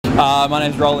My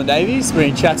name's Roland. We're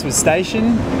in Chatswood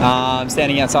Station,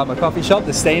 standing outside my coffee shop,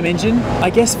 the Steam Engine.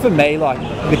 I guess for me, like,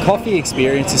 the coffee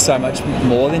experience is so much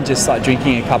more than just like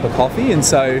drinking a cup of coffee, and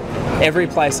so every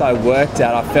place I worked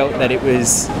at, I felt that it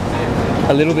was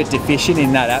a little bit deficient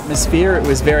in that atmosphere. It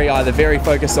was either very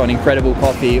focused on incredible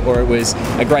coffee, or it was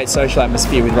a great social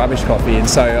atmosphere with rubbish coffee, and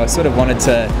so I sort of wanted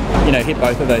to, hit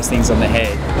both of those things on the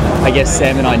head. I guess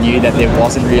Sam and I knew that there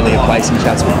wasn't really a place in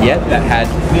Chatswood yet that had,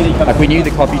 like, we knew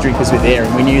the coffee drinkers were there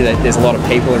and we knew that there's a lot of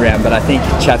people around, but I think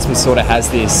Chatswood sort of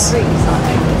has this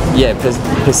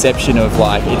perception of,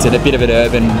 like, it's a bit of an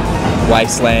urban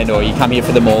wasteland, or you come here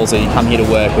for the malls, or you come here to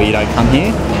work, or you don't come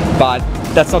here. But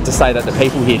that's not to say that the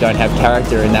people here don't have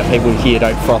character and that people here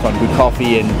don't froth on good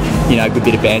coffee and, a good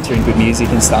bit of banter and good music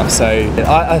and stuff. So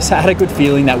I had a good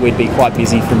feeling that we'd be quite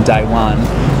busy from day one,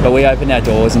 but we opened our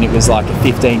doors and it was like a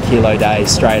 15-kilo day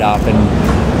straight up,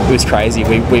 and it was crazy.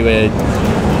 We were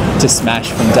to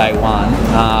smash from day one,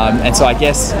 and so I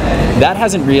guess that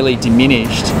hasn't really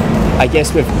diminished. I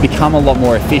guess we've become a lot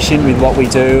more efficient with what we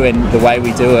do and the way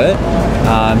we do it,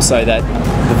 so that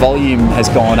the volume has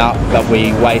gone up, but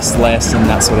we waste less and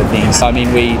that sort of thing. So I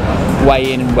mean, we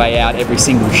weigh in and weigh out every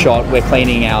single shot. We're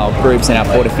cleaning our groups and our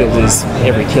portafilters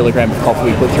every kilogram of coffee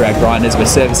we put through our grinders. We're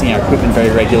servicing our equipment very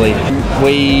regularly.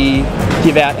 We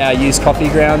give out our used coffee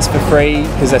grounds for free,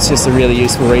 because that's just a really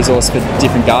useful resource for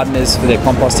different gardeners, for their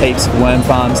compost heaps, for worm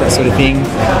farms, that sort of thing.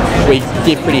 We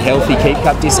give pretty healthy keep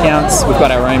cup discounts. We've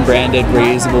got our own branded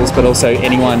reusables, but also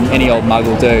any old mug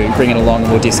will do. Bring it along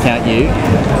and we'll discount you.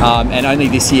 And only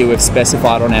this year we've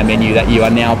specified on our menu that you are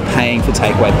now paying for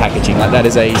takeaway packaging. Like, that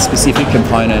is a specific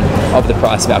component of the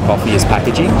price of our coffee is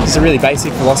packaging. It's a really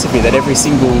basic philosophy that every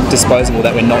single disposable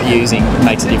that we're not using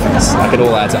makes a difference. Like, it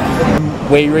all adds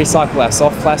up. We recycle our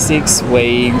soft plastics.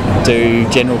 We do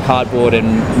general cardboard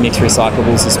and mixed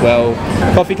recyclables as well.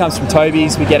 Coffee comes from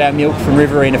Toby's. We get our milk from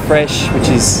Riverina Fresh, which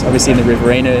is obviously in the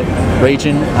Riverina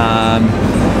region.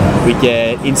 We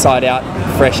get Inside Out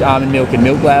fresh almond milk and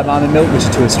Milk Lab almond milk, which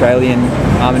are two Australian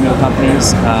almond milk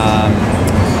companies.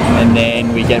 And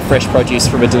then we get fresh produce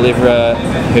from a deliverer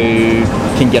who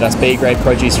can get us B-grade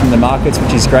produce from the markets,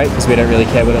 which is great because we don't really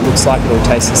care what it looks like. It all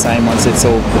tastes the same once it's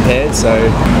all prepared. So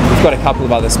we've got a couple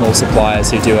of other small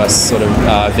suppliers who do us sort of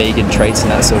vegan treats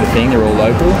and that sort of thing. They're all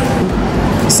local.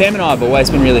 Sam and I have always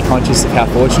been really conscious of how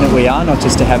fortunate we are, not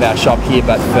just to have our shop here,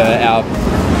 but for our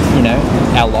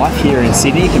life here in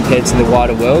Sydney compared to the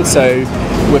wider world. So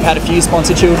we've had a few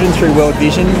sponsored children through World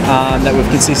Vision that we've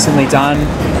consistently done.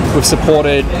 We've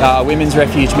supported Women's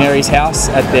Refuge Mary's House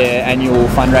at their annual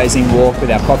fundraising walk with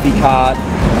our coffee cart.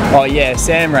 Oh yeah,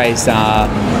 Sam raised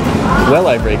well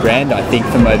over $1,000, I think,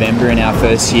 for Movember in our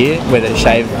first year, whether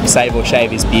to save or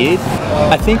shave his beard.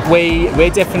 I think we're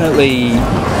definitely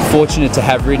fortunate to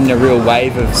have ridden a real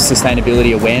wave of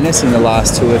sustainability awareness in the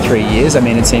last 2 or 3 years. I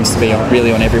mean, it seems to be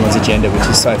really on everyone's agenda, which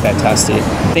is so fantastic.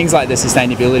 Things like the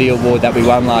Sustainability Award that we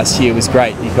won last year was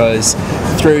great, because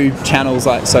through channels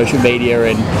like social media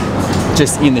and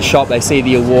just in the shop, they see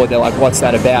the award, they're like, what's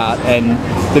that about? And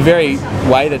the very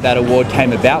way that award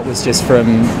came about was just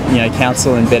from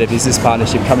Council and Better Business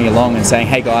Partnership coming along and saying,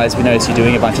 hey guys, we noticed you're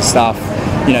doing a bunch of stuff,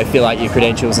 fill out your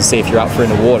credentials and see if you're up for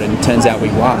an award, and it turns out we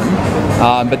won.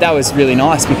 But that was really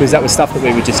nice, because that was stuff that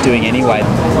we were just doing anyway.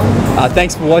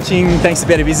 Thanks for watching. Thanks to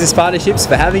Better Business Partnerships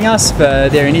for having us, for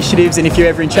their initiatives, and if you're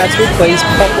ever in Chatswood, please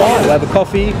pop by. We'll have a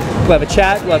coffee, we'll have a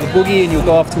chat, we'll have a boogie, and you'll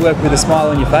go off to work with a smile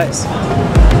on your face.